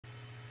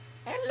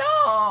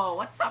Hello!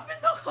 What's up in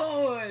the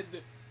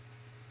hood?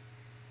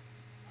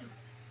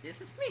 This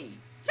is me,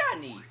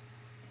 Johnny.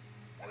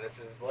 And this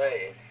is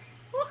Blade.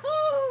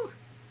 Woohoo!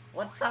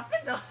 What's up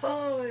in the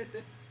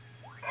hood?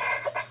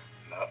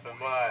 Nothing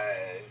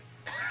much.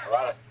 A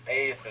lot of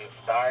space and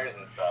stars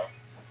and stuff.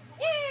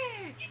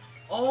 Yeah!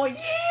 Oh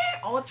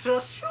yeah! Ultra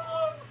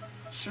Shroom!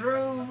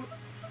 Shroom!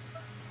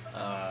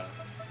 Uh...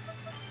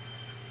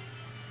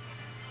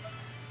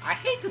 I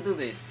hate to do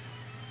this.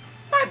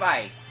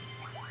 Bye-bye.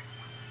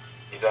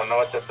 You don't know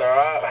what to throw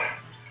out?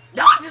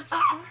 No, just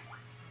stop!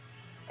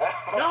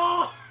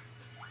 No!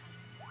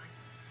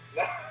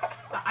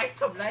 The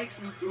item likes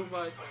me too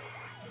much.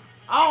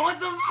 Oh, what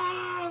the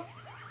fuck?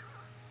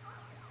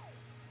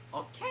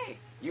 Okay,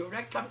 you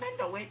recommend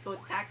a way to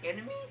attack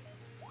enemies?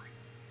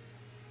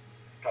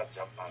 It's called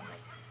jump on me.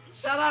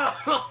 Shut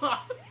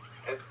up!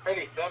 It's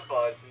pretty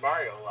simple. It's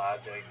Mario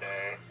logic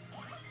there.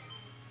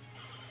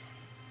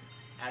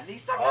 At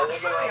least I'm Oh, not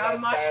look at high all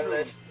on that stylish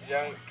mushrooms.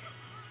 junk.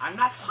 I'm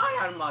not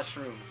high on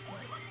mushrooms.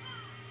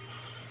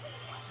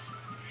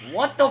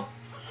 What the?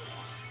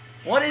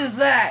 What is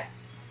that?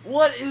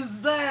 What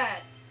is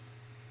that?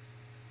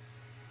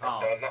 I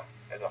don't know.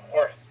 It's a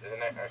horse,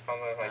 isn't it? Or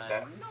something like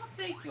that. No,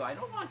 thank you. I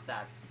don't want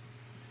that.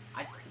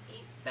 I can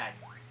eat that.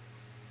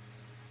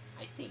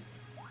 I think.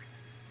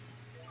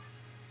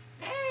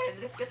 Hey,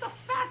 let's get the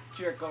fat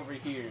jerk over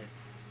here.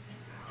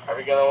 Are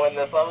we gonna win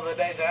this level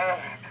today, John?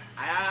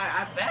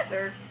 I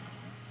better.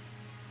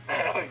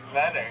 We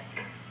better.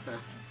 No.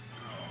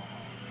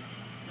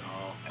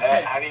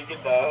 How do you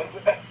get those?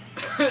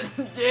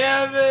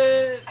 Damn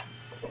it!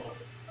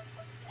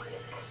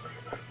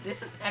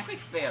 This is epic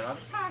fail.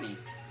 I'm sorry.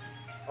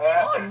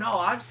 Oh no,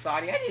 I'm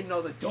sorry. I didn't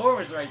know the door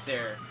was right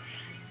there.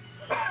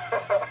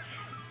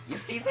 You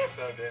see this?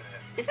 So did it.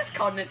 This is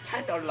called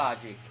Nintendo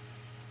logic.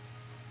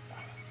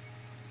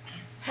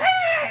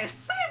 Hey,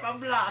 Cyber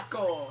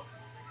Blocko!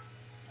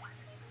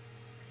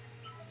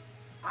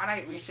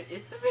 Alright, we should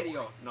end the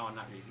video. No,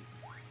 not really.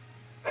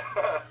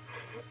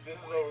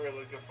 This is what we were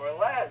looking for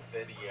last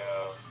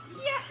video.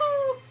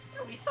 Yahoo!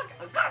 We suck.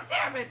 God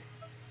damn it!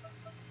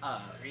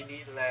 We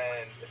need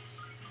land.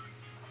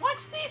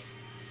 Watch this!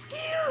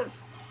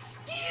 Skills!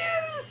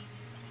 Skills!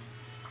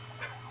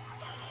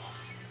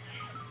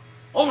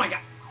 Oh my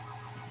god!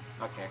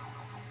 Okay.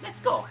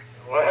 Let's go.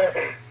 What?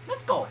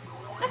 Let's go.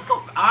 Let's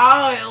go.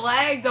 Oh, it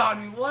lagged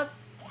on me. What?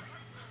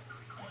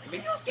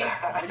 Video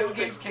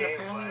games can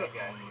apparently...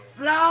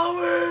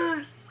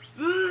 Flower!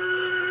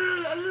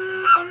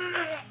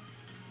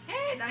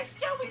 Hey, nice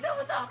job. We know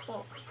what's up.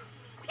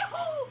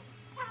 Yahoo!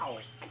 Ow,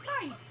 I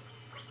died.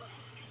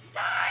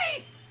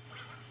 Die!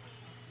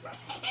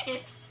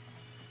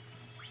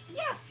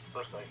 Yes! This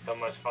looks like so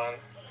much fun.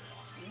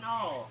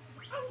 No,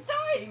 I'm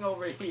dying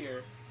over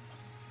here.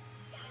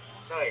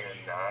 No, you're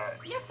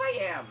not. Yes, I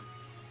am.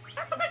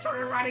 Not to mention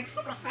we're running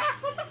super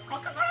fast. What the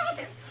fuck is wrong with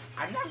this?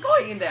 I'm not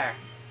going in there.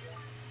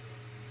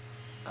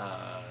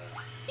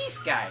 This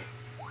guy.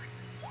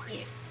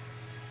 Yes.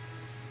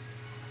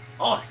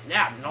 Oh,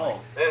 snap,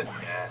 no. This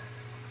guy.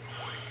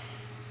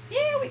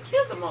 Yeah, we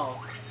killed them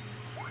all.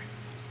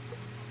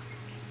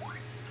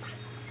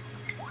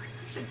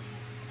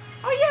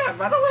 Oh yeah,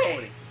 by the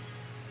way.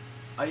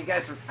 Are you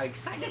guys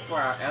excited for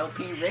our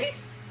LP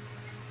race?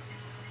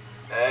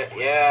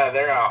 Yeah,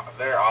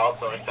 they're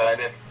also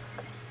excited.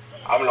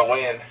 I'm gonna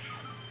win.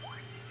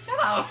 Shut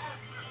up.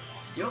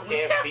 You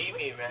can't beat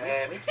me,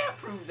 man. We can't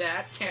prove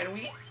that, can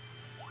we?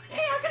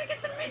 Hey, I'm gonna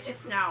get the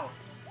midgets now.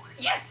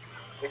 Yes!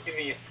 Look at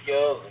these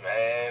skills,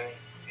 man.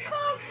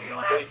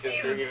 Takes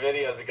you 3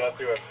 videos to go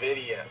through a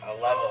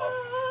level.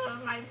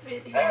 My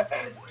video's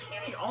been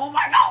kidding. Oh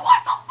my god,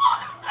 what the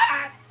fuck is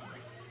that?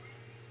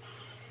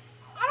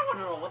 I don't want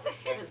to know what the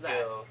heck is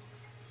skills.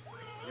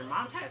 That. Your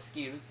mom has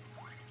skills.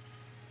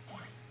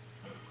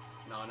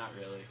 No, not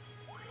really.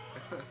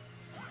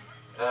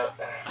 I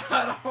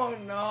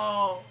don't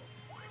know.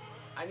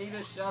 I need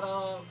to shut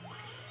up.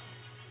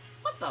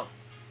 What the?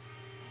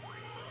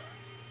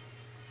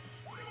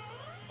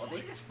 Oh,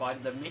 this is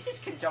fun. The midgets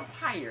can jump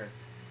higher.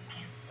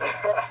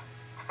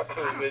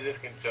 The midgets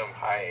can jump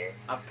higher.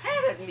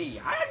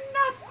 Apparently, I'm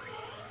not.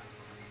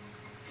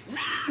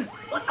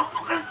 What the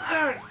fuck is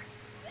that?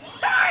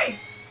 Die!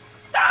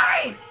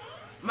 Die!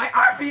 My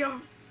army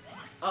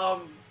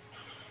of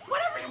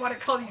whatever you want to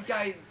call these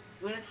guys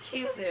will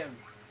kill them.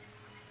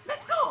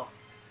 Let's go.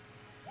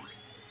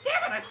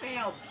 Damn it, I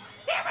failed.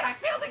 Damn it, I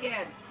failed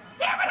again.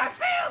 Damn it, I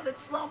failed in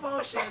slow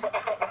motion.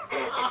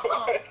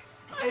 Oh,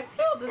 I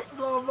failed in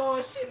slow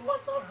motion.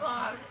 What the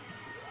fuck?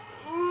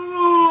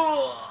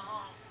 Ooh.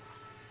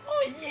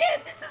 Oh yeah,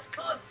 this is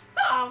good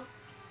stuff.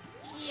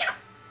 Yeah.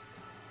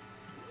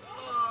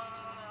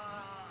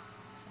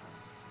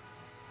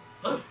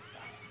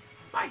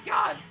 My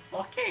god.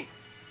 Okay.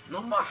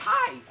 No more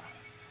high.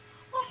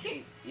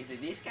 Okay. Is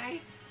it this guy?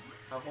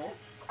 Uh-huh.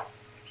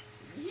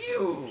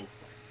 You.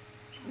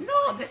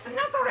 No, this is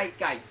not the right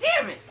guy.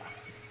 Damn it.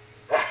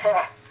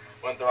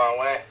 Went the wrong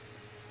way.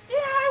 Yeah,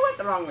 I went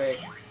the wrong way.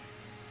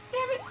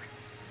 Damn it.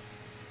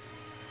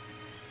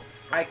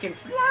 I can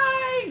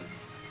fly.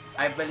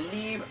 I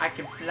believe I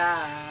can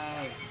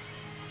fly.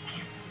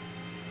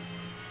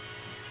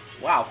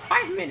 Wow,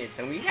 5 minutes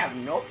and we have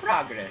no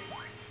progress.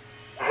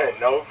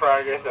 No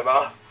progress at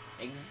all.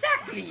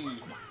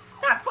 Exactly.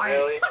 That's why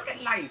Really? I suck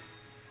at life.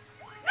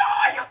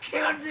 No, you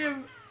killed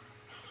him.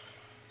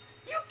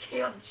 You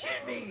killed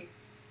Jimmy.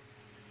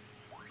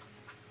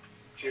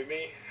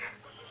 Jimmy?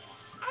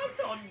 I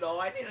don't know.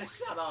 I need to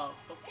shut up,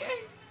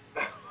 okay?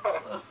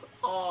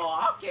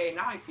 Oh, okay.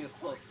 Now I feel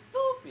so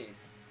stupid.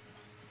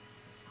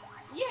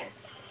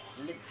 Yes,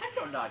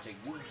 Nintendo logic.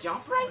 You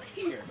jump right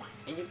here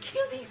and you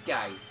kill these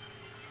guys.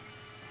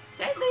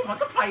 Then they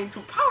multiply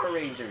into Power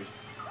Rangers.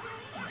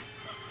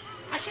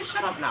 I should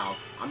shut up now.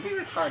 I'm being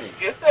retarded.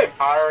 Did you say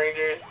Power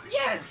Rangers?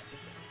 Yes.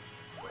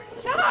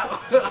 Shut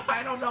up.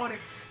 I don't know what it...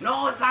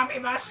 No, Zombie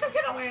Master,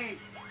 get away.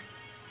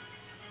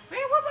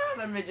 Hey, where'd my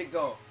other midget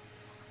go?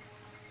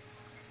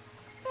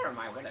 Never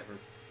mind, whatever.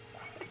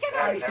 Let's get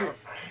out of here.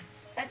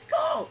 Let's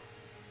go.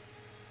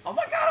 Oh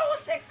my god,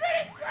 almost 6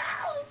 minutes.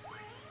 Ow.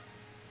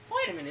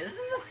 Wait a minute,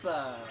 isn't this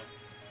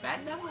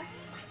bad number?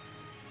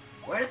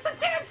 Where's the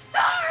damn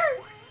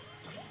star?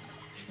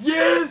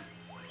 Yes.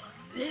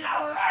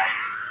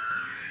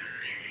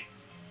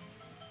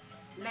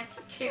 Let's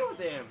kill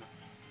them.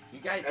 You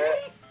guys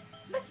ready?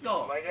 Let's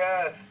go. Oh my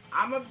god.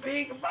 I'm a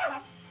big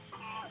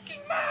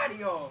motherfucking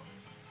Mario.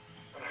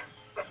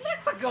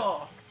 Let's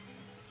go.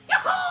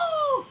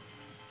 Yahoo!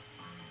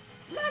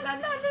 La la la la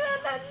la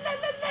la la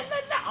la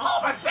la. Oh,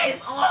 my face.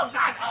 Oh,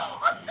 God.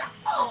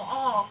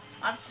 Oh.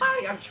 I'm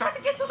sorry. I'm trying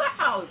to get to the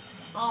house.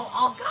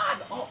 Oh,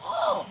 God.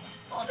 Oh,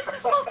 this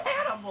is so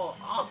terrible.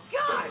 Oh,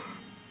 God.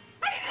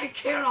 I didn't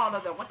kill all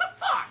of them. What the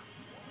fuck?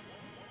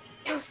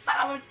 You son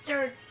of a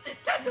jerk.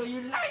 Nintendo,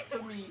 you lied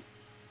to me.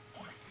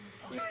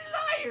 You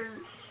liar.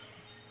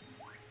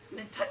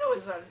 Nintendo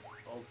is on...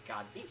 Oh,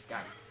 God. These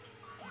guys.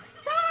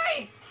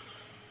 Die!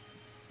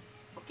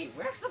 Okay,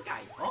 where's the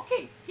guy?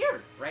 Okay,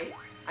 here, right?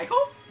 I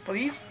hope,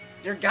 please,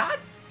 you're God?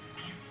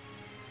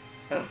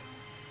 Ugh.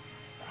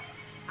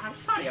 I'm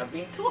sorry, I'm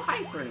being too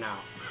hyper now.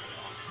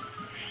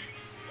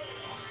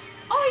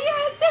 Oh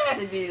yeah,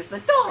 there it is, the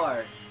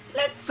door.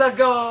 Let's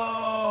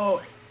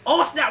go.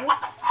 Oh snap, what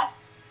the fuck?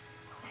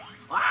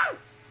 Wow.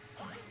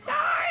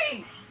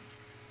 Die.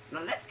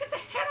 Now let's get the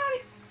hell out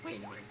of here. Wait a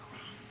minute.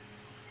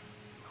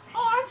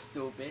 Oh, I'm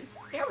stupid.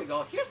 Here we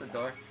go, here's the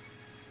door.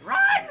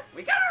 Run!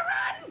 We gotta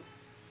run!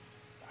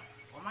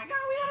 Oh my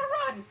god, we gotta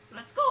run!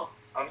 Let's go!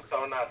 I'm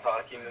so not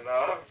talking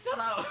enough. Shut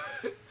up!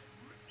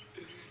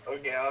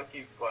 Okay, I'll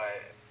keep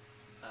quiet.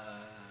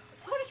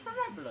 Too much for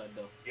my blood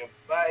though. You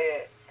buy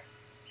it.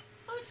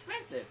 Too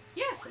expensive.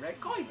 Yes, red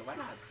coins, why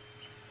not?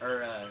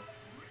 Or,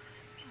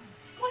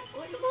 what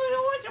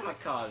am I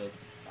call it?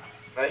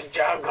 Nice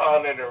job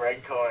calling it a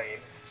red coin.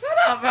 Shut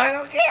up, I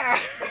don't care!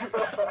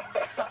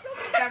 I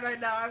don't care right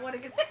now, I wanna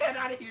get the head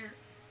out of here.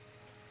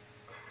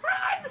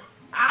 Run!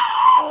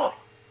 Ow!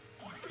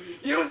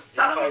 You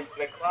son of a...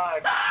 The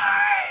clock.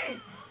 Die!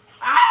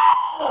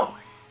 Ow!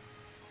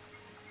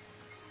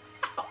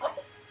 Ow!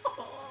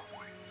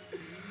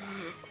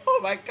 Oh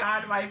my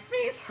god, my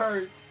face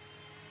hurts.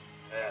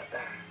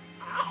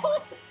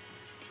 Ow!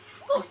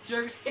 Those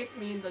jerks hit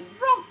me in the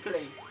wrong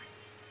place.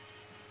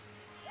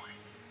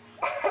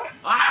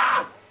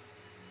 Ah!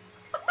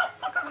 What the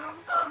fuck is wrong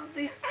with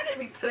these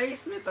enemy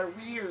placements are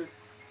weird.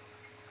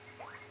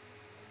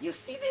 You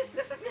see this?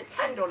 This is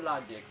Nintendo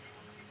logic.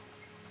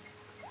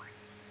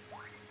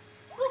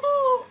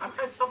 Woohoo! I'm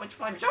having so much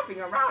fun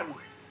jumping around.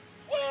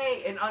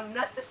 Yay! And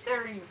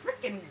unnecessary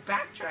freaking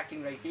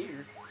backtracking right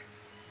here.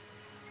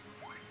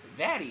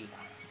 Daddy.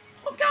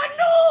 Oh god,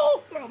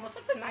 no! We're almost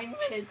up to 9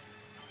 minutes.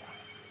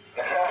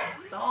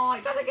 No,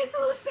 I gotta get to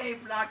the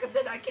save block and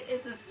then I can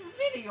end this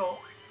video.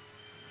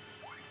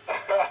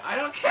 I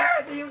don't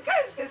care that you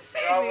guys can see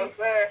You're me. almost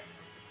there.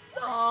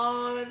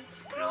 Oh,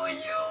 screw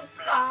you,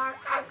 block.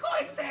 I'm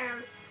going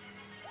there.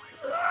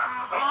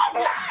 Oh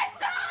god,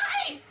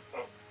 die!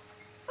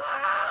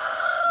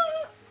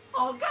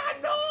 Oh god,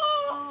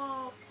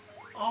 no!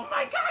 Oh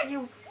my god,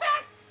 you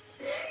fat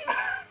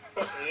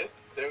thing! You're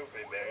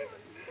stupid,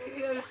 dude.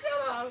 You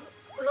shut up!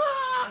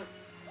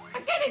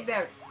 I'm getting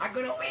there! I'm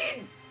gonna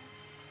win!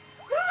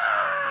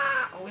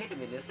 Oh, wait a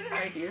minute, isn't it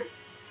right here?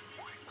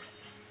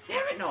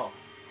 Damn it, no!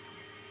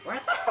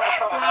 Where's the save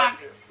block?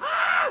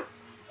 Ah!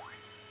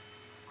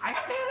 I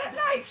failed at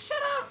life,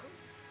 shut up!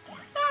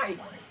 Die!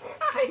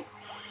 Die!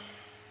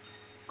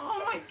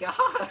 Oh my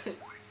god!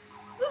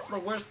 This is the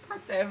worst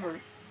part ever.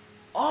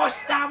 Oh,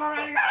 stop! I'm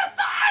running out of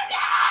time! No!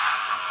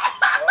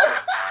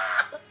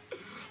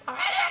 I'm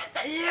running out of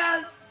time!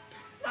 Yes!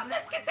 Now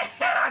let's get the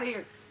hell out of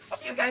here!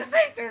 See you guys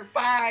later!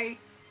 Bye!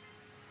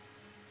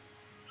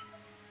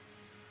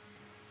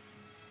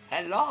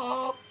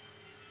 Hello?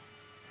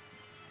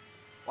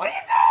 What are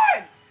you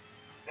doing?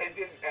 It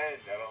didn't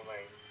end, I don't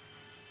think.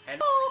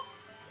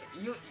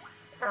 Hello? You...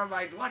 Never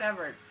mind,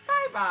 whatever.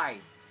 Bye-bye!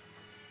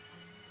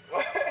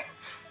 What?